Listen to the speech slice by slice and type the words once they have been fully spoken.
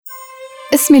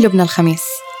اسمي لبنى الخميس،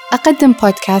 أقدم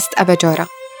بودكاست أباجورة،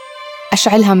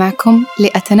 أشعلها معكم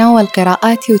لأتناول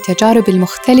قراءاتي وتجاربي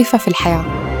المختلفة في الحياة.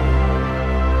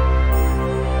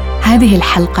 هذه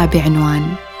الحلقة بعنوان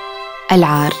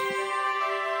العار.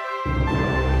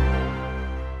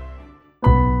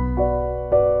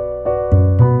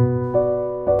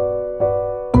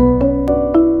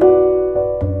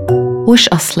 وش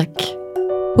أصلك؟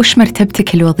 وش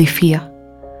مرتبتك الوظيفية؟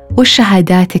 وش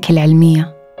شهاداتك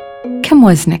العلمية؟ كم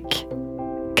وزنك؟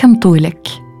 كم طولك؟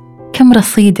 كم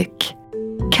رصيدك؟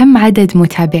 كم عدد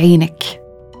متابعينك؟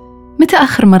 متى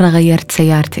آخر مرة غيرت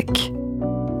سيارتك؟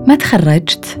 ما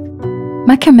تخرجت؟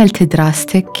 ما كملت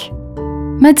دراستك؟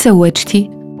 ما تزوجتي؟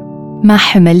 ما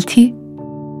حملتي؟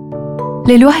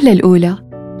 للوهلة الأولى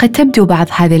قد تبدو بعض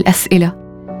هذه الأسئلة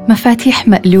مفاتيح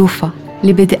مألوفة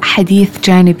لبدء حديث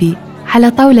جانبي على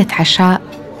طاولة عشاء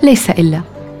ليس إلا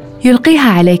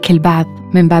يلقيها عليك البعض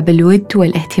من باب الود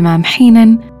والاهتمام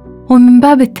حيناً، ومن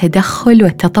باب التدخل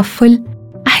والتطفل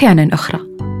أحياناً أخرى.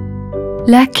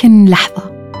 لكن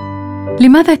لحظة،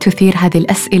 لماذا تثير هذه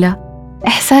الأسئلة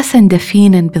إحساساً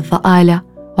دفيناً بالضآلة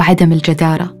وعدم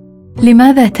الجدارة؟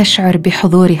 لماذا تشعر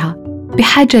بحضورها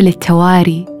بحاجة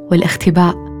للتواري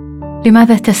والاختباء؟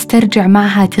 لماذا تسترجع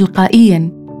معها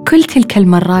تلقائياً كل تلك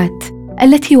المرات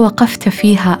التي وقفت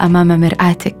فيها أمام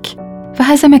مرآتك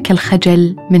فهزمك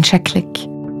الخجل من شكلك،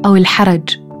 أو الحرج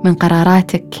من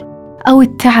قراراتك، أو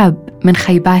التعب من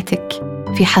خيباتك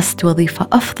في حصد وظيفة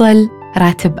أفضل،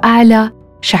 راتب أعلى،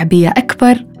 شعبية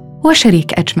أكبر،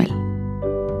 وشريك أجمل؟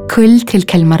 كل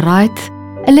تلك المرات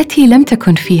التي لم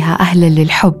تكن فيها أهلاً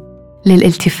للحب،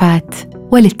 للالتفات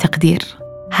وللتقدير.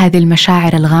 هذه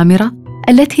المشاعر الغامرة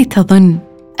التي تظن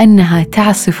أنها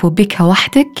تعصف بك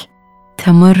وحدك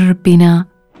تمر بنا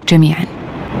جميعاً.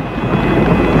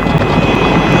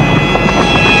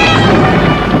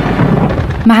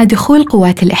 مع دخول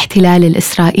قوات الاحتلال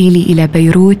الإسرائيلي إلى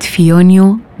بيروت في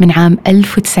يونيو من عام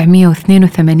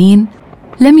 1982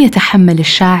 لم يتحمل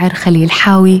الشاعر خليل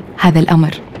حاوي هذا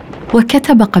الأمر،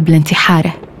 وكتب قبل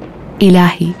انتحاره: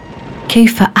 إلهي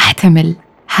كيف أحتمل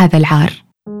هذا العار؟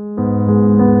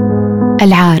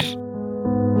 العار،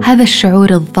 هذا الشعور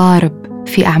الضارب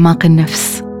في أعماق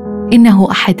النفس،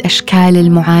 إنه أحد أشكال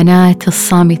المعاناة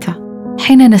الصامتة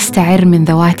حين نستعر من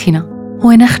ذواتنا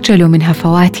ونخجل من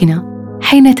هفواتنا،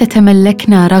 حين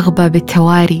تتملكنا رغبة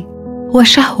بالتواري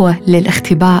وشهوة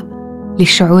للاختباء،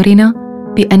 لشعورنا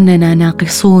بأننا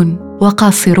ناقصون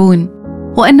وقاصرون،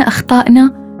 وأن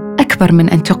أخطائنا أكبر من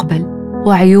أن تقبل،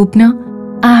 وعيوبنا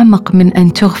أعمق من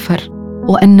أن تغفر،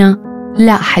 وأن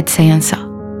لا أحد سينسى.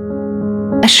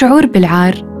 الشعور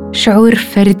بالعار شعور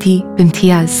فردي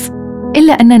بامتياز،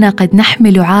 إلا أننا قد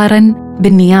نحمل عاراً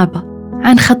بالنيابة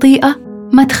عن خطيئة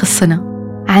ما تخصنا،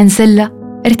 عن زلة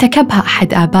ارتكبها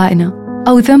أحد آبائنا،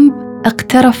 أو ذنب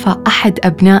اقترف أحد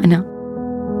أبنائنا.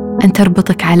 أن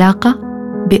تربطك علاقة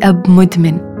بأب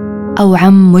مدمن، أو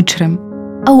عم مجرم،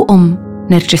 أو أم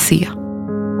نرجسية.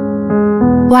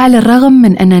 وعلى الرغم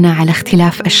من أننا على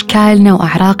اختلاف أشكالنا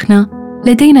وأعراقنا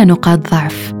لدينا نقاط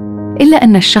ضعف، إلا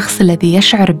أن الشخص الذي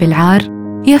يشعر بالعار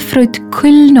يفرد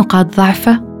كل نقاط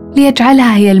ضعفه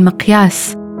ليجعلها هي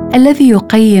المقياس الذي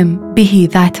يقيم به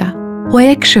ذاته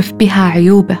ويكشف بها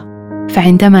عيوبه.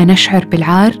 فعندما نشعر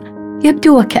بالعار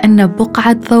يبدو وكأن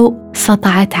بقعة ضوء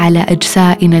سطعت على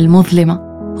أجزائنا المظلمة،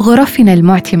 غرفنا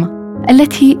المعتمة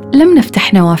التي لم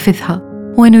نفتح نوافذها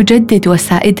ونجدد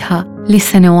وسائدها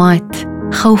لسنوات،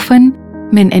 خوفاً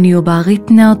من أن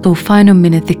يباغتنا طوفان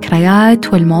من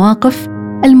الذكريات والمواقف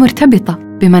المرتبطة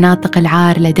بمناطق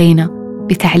العار لدينا،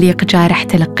 بتعليق جارح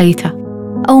تلقيته،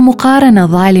 أو مقارنة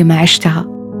ظالمة عشتها،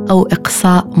 أو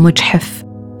إقصاء مجحف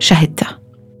شهدته.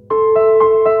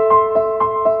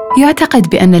 يعتقد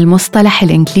بأن المصطلح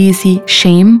الإنجليزي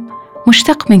shame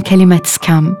مشتق من كلمة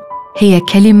scam، هي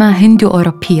كلمة هندو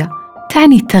أوروبية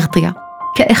تعني التغطية،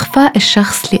 كإخفاء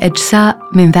الشخص لأجزاء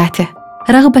من ذاته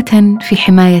رغبة في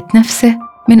حماية نفسه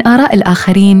من آراء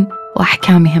الآخرين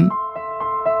وأحكامهم.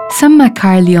 سمى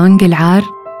كارل يونغ العار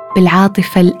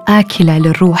بالعاطفة الآكلة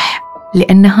للروح،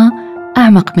 لأنها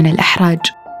أعمق من الإحراج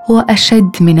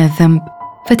وأشد من الذنب،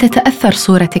 فتتأثر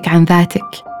صورتك عن ذاتك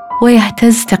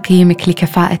ويهتز تقييمك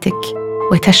لكفاءتك،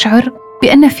 وتشعر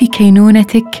بأن في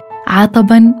كينونتك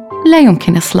عطباً لا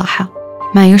يمكن إصلاحه،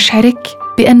 ما يشعرك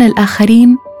بأن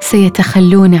الآخرين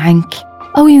سيتخلون عنك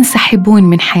أو ينسحبون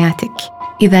من حياتك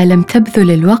إذا لم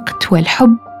تبذل الوقت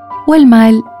والحب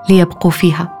والمال ليبقوا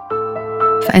فيها.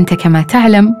 فأنت كما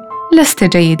تعلم لست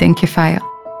جيداً كفاية،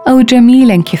 أو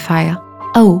جميلاً كفاية،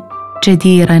 أو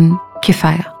جديراً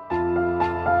كفاية.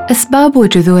 أسباب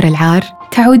وجذور العار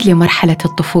تعود لمرحلة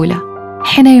الطفولة،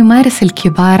 حين يمارس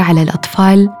الكبار على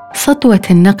الأطفال سطوة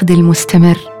النقد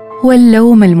المستمر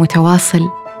واللوم المتواصل،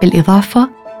 بالإضافة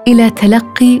إلى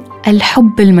تلقي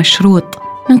الحب المشروط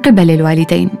من قبل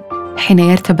الوالدين، حين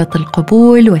يرتبط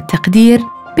القبول والتقدير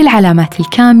بالعلامات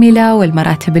الكاملة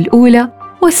والمراتب الأولى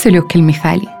والسلوك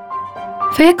المثالي.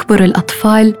 فيكبر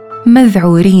الأطفال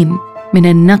مذعورين من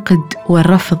النقد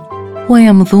والرفض،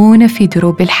 ويمضون في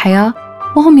دروب الحياة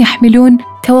وهم يحملون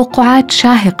توقعات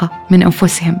شاهقة من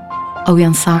أنفسهم، أو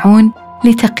ينصاعون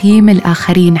لتقييم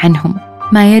الآخرين عنهم،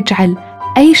 ما يجعل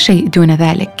أي شيء دون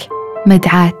ذلك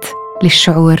مدعاة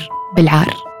للشعور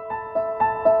بالعار.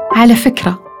 على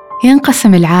فكرة،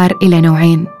 ينقسم العار إلى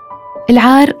نوعين: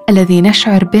 العار الذي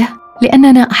نشعر به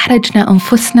لأننا أحرجنا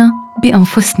أنفسنا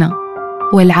بأنفسنا،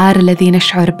 والعار الذي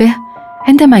نشعر به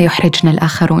عندما يحرجنا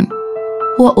الآخرون.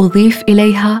 وأضيف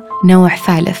إليها نوع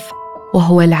ثالث،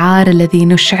 وهو العار الذي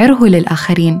نشعره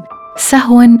للآخرين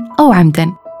سهواً أو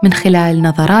عمداً من خلال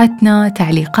نظراتنا،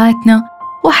 تعليقاتنا،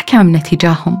 وأحكامنا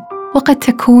تجاههم، وقد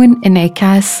تكون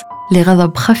انعكاس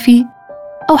لغضب خفي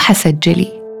أو حسد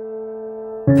جلي.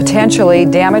 Potentially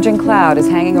damaging cloud is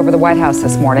hanging over the White House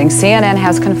this morning. CNN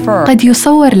has confirmed. قد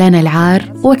يصور لنا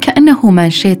العار وكأنه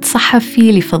مانشيت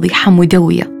صحفي لفضيحة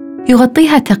مدوية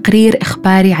يغطيها تقرير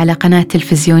إخباري على قناة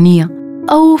تلفزيونية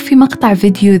أو في مقطع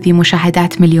فيديو ذي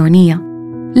مشاهدات مليونية،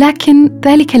 لكن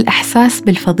ذلك الإحساس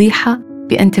بالفضيحة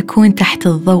بأن تكون تحت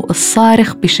الضوء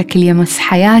الصارخ بشكل يمس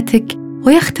حياتك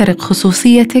ويخترق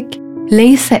خصوصيتك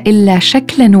ليس إلا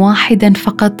شكلاً واحداً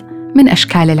فقط من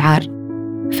أشكال العار.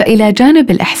 فإلى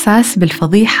جانب الإحساس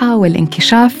بالفضيحة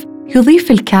والانكشاف،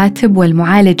 يضيف الكاتب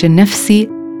والمعالج النفسي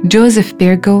جوزيف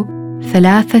بيرغو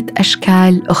 3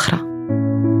 أشكال أخرى.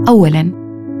 أولاً،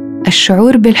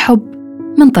 الشعور بالحب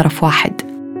من طرف واحد،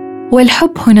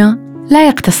 والحب هنا لا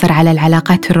يقتصر على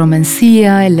العلاقات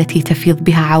الرومانسية التي تفيض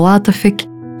بها عواطفك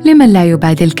لمن لا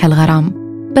يبادلك الغرام،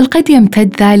 بل قد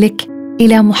يمتد ذلك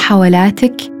إلى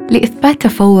محاولاتك لإثبات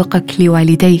تفوقك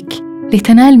لوالديك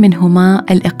لتنال منهما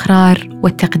الإقرار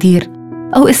والتقدير،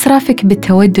 أو إسرافك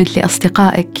بالتودد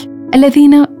لأصدقائك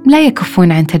الذين لا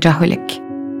يكفون عن تجاهلك.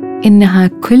 إنها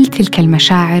كل تلك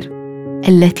المشاعر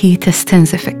التي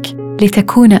تستنزفك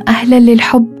لتكون أهلاً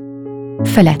للحب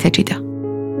فلا تجده.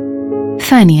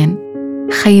 ثانياً،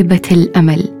 خيبة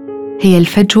الأمل هي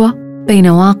الفجوة بين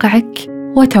واقعك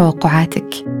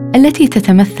وتوقعاتك التي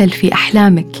تتمثل في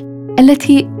أحلامك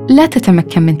التي لا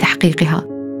تتمكن من تحقيقها،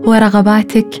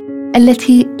 ورغباتك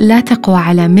التي لا تقوى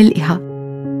على ملئها،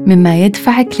 مما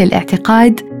يدفعك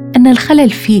للاعتقاد أن الخلل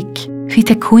فيك، في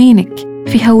تكوينك،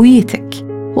 في هويتك،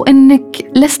 وأنك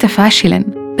لست فاشلاً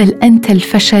بل أنت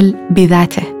الفشل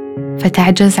بذاته،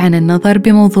 فتعجز عن النظر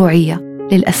بموضوعية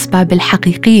للأسباب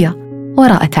الحقيقية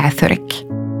وراء تعثرك.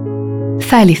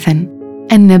 ثالثاً،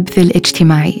 النبذ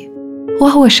الاجتماعي،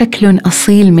 وهو شكل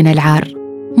أصيل من العار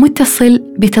متصل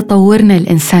بتطورنا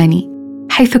الإنساني،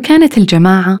 حيث كانت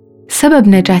الجماعة سبب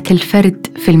نجاة الفرد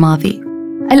في الماضي،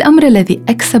 الأمر الذي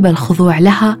أكسب الخضوع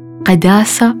لها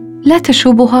قداسة لا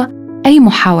تشوبها أي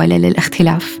محاولة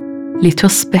للاختلاف،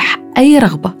 لتصبح أي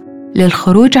رغبة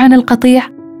للخروج عن القطيع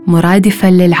مرادفاً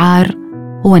للعار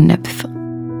والنبذ.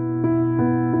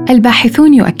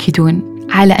 الباحثون يؤكدون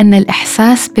على أن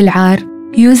الإحساس بالعار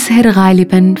يزهر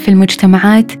غالباً في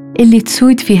المجتمعات اللي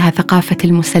تسود فيها ثقافة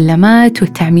المسلمات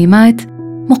والتعميمات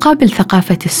مقابل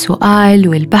ثقافة السؤال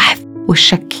والبحث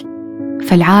والشك.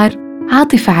 فالعار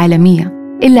عاطفة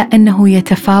عالمية، إلا أنه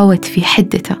يتفاوت في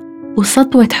حدته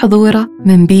وسطوة حضوره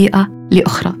من بيئة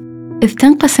لأخرى، إذ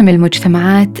تنقسم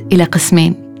المجتمعات إلى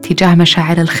قسمين تجاه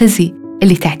مشاعر الخزي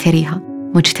اللي تعتريها: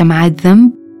 مجتمعات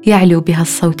ذنب يعلو بها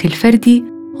الصوت الفردي،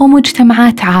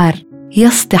 ومجتمعات عار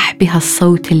يصدح بها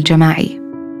الصوت الجماعي.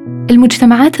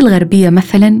 المجتمعات الغربية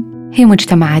مثلاً هي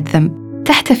مجتمعات ذنب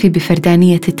تحتفي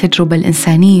بفردانية التجربة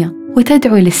الإنسانية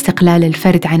وتدعو لاستقلال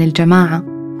الفرد عن الجماعة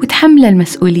وتحمل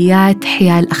المسؤوليات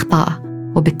حيال أخطائه،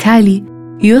 وبالتالي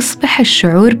يصبح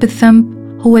الشعور بالذنب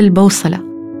هو البوصلة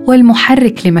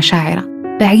والمحرك لمشاعره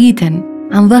بعيداً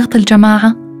عن ضغط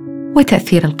الجماعة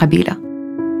وتأثير القبيلة.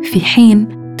 في حين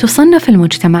تصنف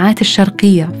المجتمعات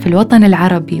الشرقية في الوطن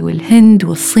العربي والهند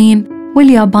والصين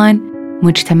واليابان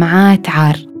مجتمعات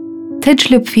عار،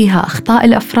 تجلب فيها أخطاء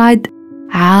الأفراد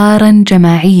عاراً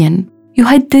جماعياً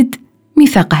يهدد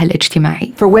ميثاقها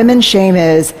الاجتماعي. For women, shame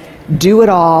is do it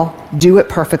all, do it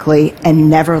perfectly, and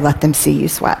never let them see you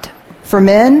sweat. For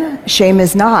men, shame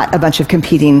is not a bunch of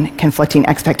competing, conflicting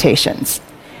expectations.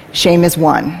 Shame is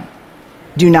one.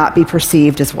 Do not be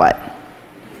perceived as what?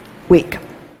 Weak.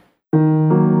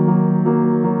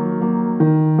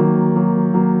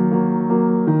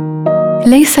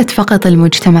 ليست فقط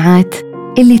المجتمعات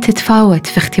اللي تتفاوت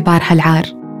في اختبارها العار،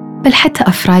 بل حتى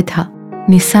أفرادها،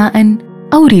 نساء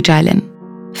أو رجالا.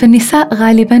 فالنساء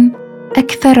غالبا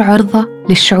أكثر عرضة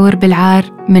للشعور بالعار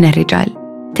من الرجال،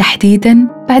 تحديداً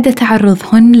بعد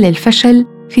تعرضهن للفشل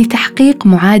في تحقيق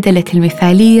معادلة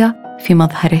المثالية في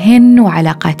مظهرهن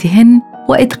وعلاقاتهن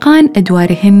وإتقان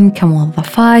أدوارهن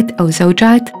كموظفات أو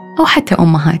زوجات أو حتى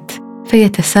أمهات،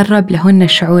 فيتسرب لهن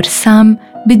شعور سام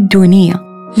بالدونية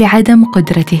لعدم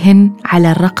قدرتهن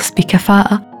على الرقص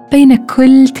بكفاءة بين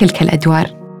كل تلك الأدوار.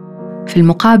 في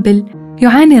المقابل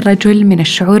يعاني الرجل من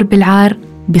الشعور بالعار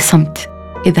بصمت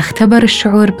إذا اختبر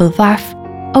الشعور بالضعف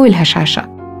أو الهشاشة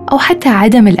أو حتى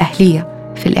عدم الأهلية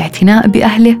في الاعتناء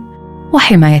بأهله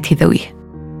وحماية ذويه.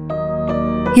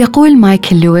 يقول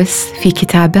مايكل لويس في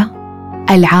كتابه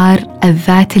العار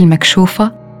الذات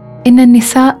المكشوفة إن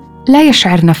النساء لا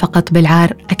يشعرن فقط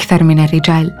بالعار أكثر من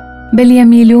الرجال، بل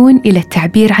يميلون إلى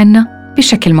التعبير عنه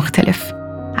بشكل مختلف.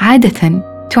 عادة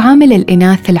تعامل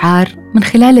الإناث العار من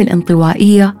خلال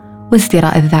الانطوائية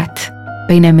وازدراء الذات،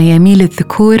 بينما يميل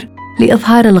الذكور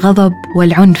لإظهار الغضب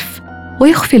والعنف،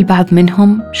 ويخفي البعض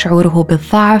منهم شعوره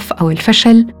بالضعف أو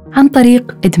الفشل عن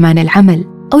طريق إدمان العمل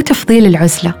أو تفضيل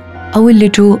العزلة أو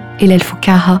اللجوء إلى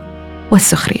الفكاهة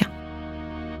والسخرية.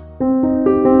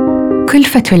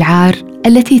 كلفة العار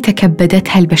التي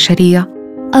تكبدتها البشرية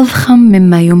أضخم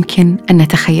مما يمكن أن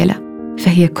نتخيله،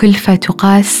 فهي كلفة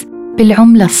تقاس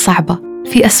بالعملة الصعبة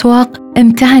في أسواق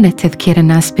امتهنت تذكير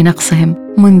الناس بنقصهم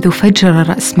منذ فجر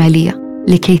الرأسمالية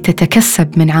لكي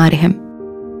تتكسب من عارهم.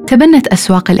 تبنت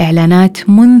أسواق الإعلانات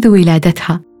منذ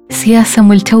ولادتها سياسة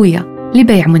ملتوية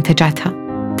لبيع منتجاتها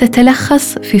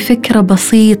تتلخص في فكرة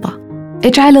بسيطة: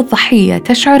 اجعل الضحية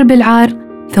تشعر بالعار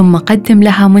ثم قدم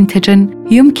لها منتجاً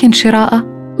يمكن شراءه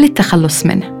للتخلص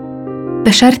منه.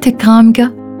 بشرتك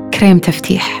غامقة، كريم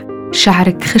تفتيح.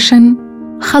 شعرك خشن،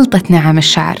 خلطة نعم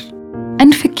الشعر.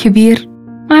 أنفك كبير،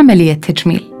 عملية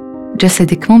تجميل.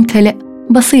 جسدك ممتلئ،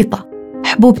 بسيطة،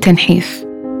 حبوب تنحيف.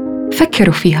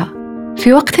 فكروا فيها،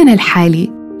 في وقتنا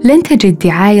الحالي لن تجد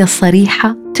دعاية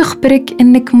صريحة تخبرك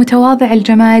أنك متواضع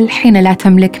الجمال حين لا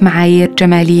تملك معايير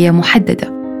جمالية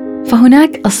محددة.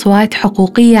 فهناك أصوات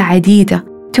حقوقية عديدة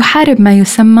تحارب ما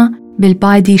يسمى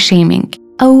بالبادي شيمينج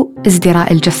أو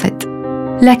ازدراء الجسد،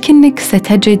 لكنك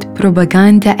ستجد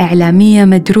بروباغندا إعلامية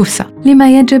مدروسة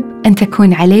لما يجب أن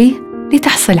تكون عليه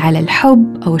لتحصل على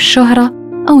الحب أو الشهرة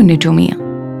أو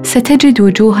النجومية. ستجد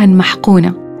وجوهاً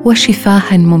محقونة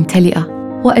وشفاهاً ممتلئة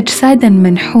وأجساداً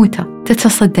منحوتة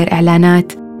تتصدر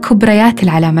إعلانات كبريات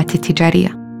العلامات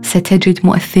التجارية. ستجد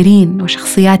مؤثرين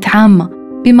وشخصيات عامة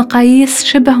بمقاييس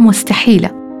شبه مستحيلة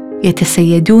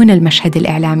يتسيدون المشهد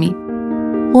الإعلامي.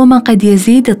 وما قد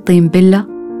يزيد الطين بلة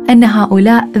أن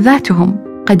هؤلاء ذاتهم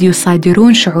قد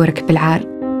يصادرون شعورك بالعار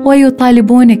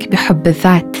ويطالبونك بحب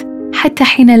الذات حتى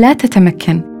حين لا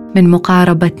تتمكن من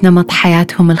مقاربة نمط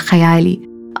حياتهم الخيالي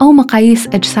أو مقاييس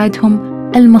أجسادهم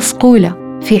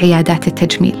المصقولة في عيادات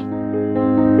التجميل.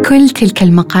 كل تلك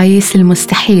المقاييس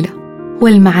المستحيلة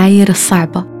والمعايير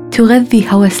الصعبة تغذي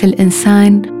هوس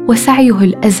الإنسان وسعيه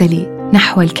الأزلي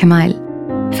نحو الكمال.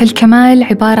 فالكمال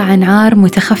عبارة عن عار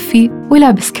متخفي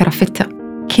ولابس كرافتة،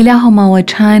 كلاهما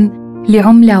وجهان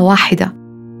لعملة واحدة.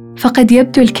 فقد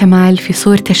يبدو الكمال في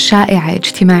صورته الشائعة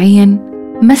اجتماعياً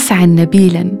مسعاً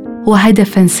نبيلاً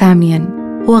وهدفاً سامياً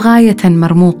وغاية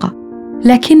مرموقة،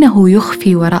 لكنه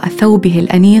يخفي وراء ثوبه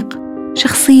الأنيق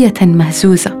شخصية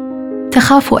مهزوزة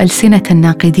تخاف ألسنة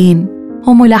الناقدين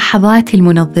وملاحظات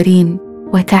المنظرين،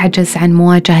 وتعجز عن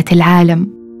مواجهة العالم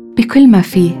بكل ما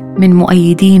فيه من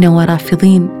مؤيدين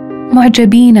ورافضين،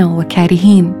 معجبين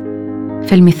وكارهين.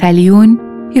 فالمثاليون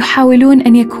يحاولون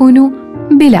أن يكونوا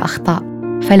بلا أخطاء،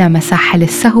 فلا مساحة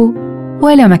للسهو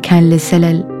ولا مكان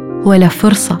للزلل ولا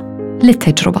فرصة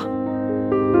للتجربة.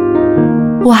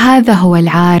 وهذا هو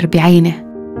العار بعينه،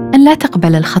 أن لا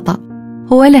تقبل الخطأ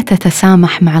ولا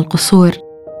تتسامح مع القصور،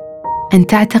 أن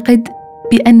تعتقد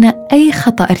بأن أي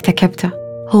خطأ ارتكبته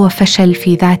هو فشل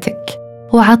في ذاتك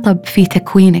وعطب في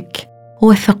تكوينك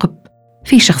وثقب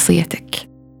في شخصيتك.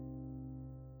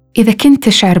 إذا كنت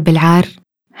تشعر بالعار،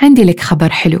 عندي لك خبر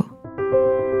حلو.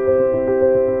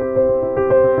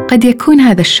 قد يكون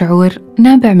هذا الشعور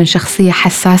نابع من شخصية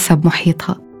حساسة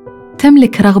بمحيطها،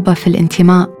 تملك رغبة في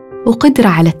الانتماء وقدرة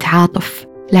على التعاطف،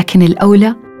 لكن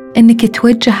الأولى أنك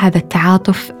توجه هذا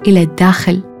التعاطف إلى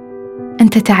الداخل، أن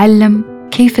تتعلم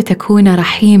كيف تكون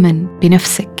رحيماً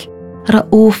بنفسك،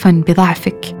 رؤوفاً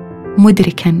بضعفك،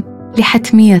 مدركاً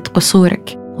لحتمية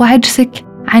قصورك وعجزك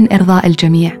عن إرضاء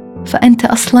الجميع، فأنت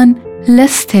أصلاً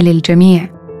لست للجميع.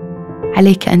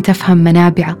 عليك أن تفهم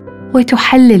منابعه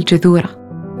وتحلل جذوره.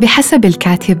 بحسب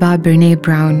الكاتبة بريني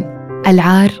براون،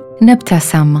 العار نبتة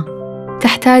سامة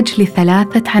تحتاج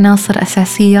ل3 عناصر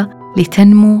أساسية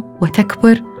لتنمو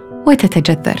وتكبر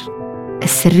وتتجذر: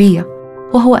 السرية،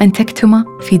 وهو أن تكتم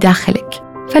في داخلك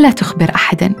فلا تخبر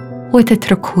أحداً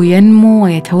وتتركه ينمو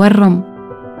ويتورم.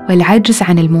 والعجز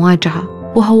عن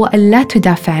المواجهة، وهو أن لا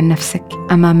تدافع عن نفسك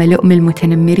أمام لؤم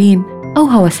المتنمرين أو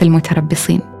هوس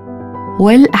المتربصين.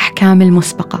 والأحكام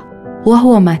المسبقة،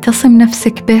 وهو ما تصم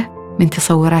نفسك به من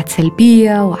تصورات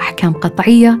سلبية وأحكام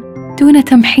قطعية دون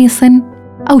تمحيص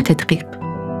أو تدقيق.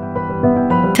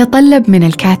 تطلب من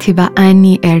الكاتبة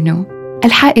آني إرنو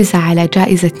الحائزة على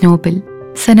جائزة نوبل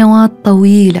سنوات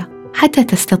طويلة حتى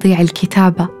تستطيع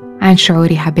الكتابة عن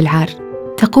شعورها بالعار.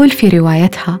 تقول في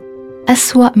روايتها: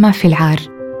 أسوأ ما في العار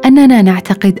أننا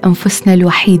نعتقد أنفسنا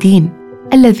الوحيدين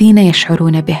الذين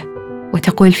يشعرون به.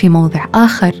 وتقول في موضع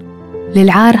آخر: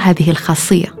 للعار هذه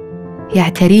الخاصية،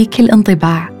 يعتريك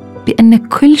الانطباع بأن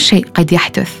كل شيء قد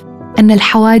يحدث، أن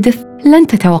الحوادث لن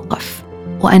تتوقف،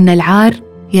 وأن العار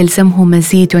يلزمه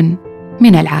مزيد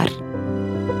من العار.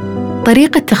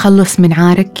 طريق التخلص من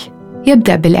عارك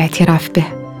يبدأ بالاعتراف به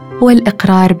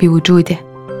والإقرار بوجوده،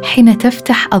 حين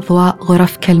تفتح أضواء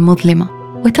غرفك المظلمة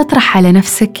وتطرح على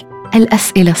نفسك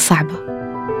الأسئلة الصعبة.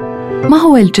 ما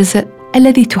هو الجزء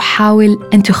الذي تحاول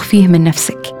أن تخفيه من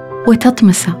نفسك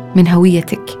وتطمسه من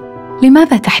هويتك؟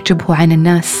 لماذا تحجبه عن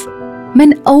الناس؟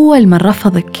 من أول من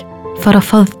رفضك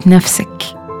فرفضت نفسك؟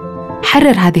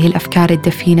 حرر هذه الأفكار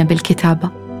الدفينة بالكتابة،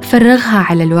 فرغها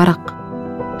على الورق.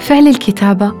 فعل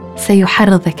الكتابة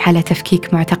سيحرضك على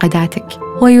تفكيك معتقداتك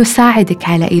ويساعدك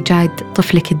على إيجاد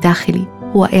طفلك الداخلي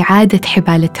وإعادة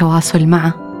حبال التواصل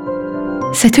معه.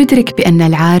 ستدرك بأن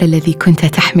العار الذي كنت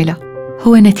تحمله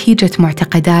هو نتيجة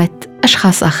معتقدات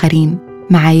أشخاص آخرين،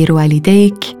 معايير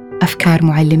والديك، أفكار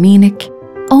معلمينك،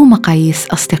 أو مقاييس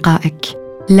أصدقائك.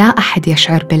 لا أحد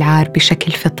يشعر بالعار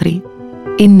بشكل فطري،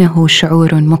 إنه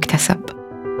شعور مكتسب.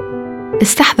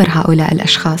 استحضر هؤلاء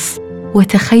الأشخاص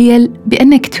وتخيل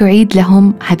بأنك تعيد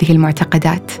لهم هذه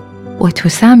المعتقدات،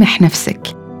 وتسامح نفسك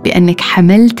بأنك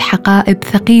حملت حقائب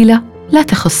ثقيلة لا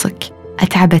تخصك،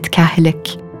 أتعبت كاهلك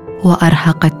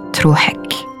وأرهقت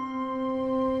روحك.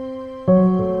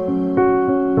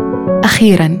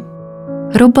 أخيراً،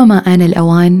 ربما آن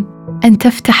الأوان أن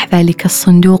تفتح ذلك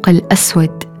الصندوق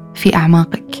الأسود في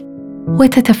أعماقك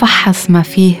وتتفحص ما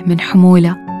فيه من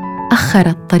حمولة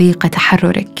أخرت طريق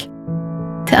تحررك.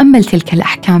 تأمل تلك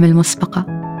الأحكام المسبقة،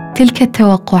 تلك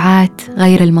التوقعات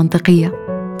غير المنطقية،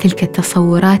 تلك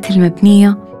التصورات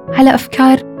المبنية على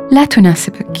أفكار لا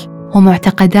تناسبك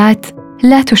ومعتقدات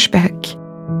لا تشبهك.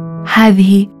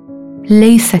 هذه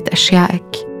ليست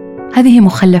أشيائك، هذه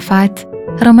مخلفات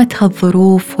رمتها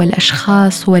الظروف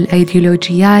والأشخاص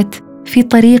والأيديولوجيات في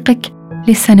طريقك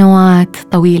لسنوات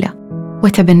طويلة،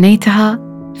 وتبنيتها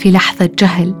في لحظة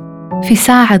جهل، في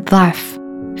ساعة ضعف،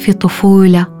 في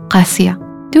طفولة قاسية،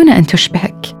 دون أن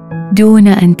تشبهك، دون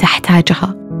أن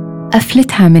تحتاجها.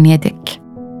 أفلتها من يدك،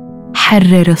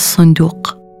 حرر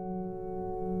الصندوق.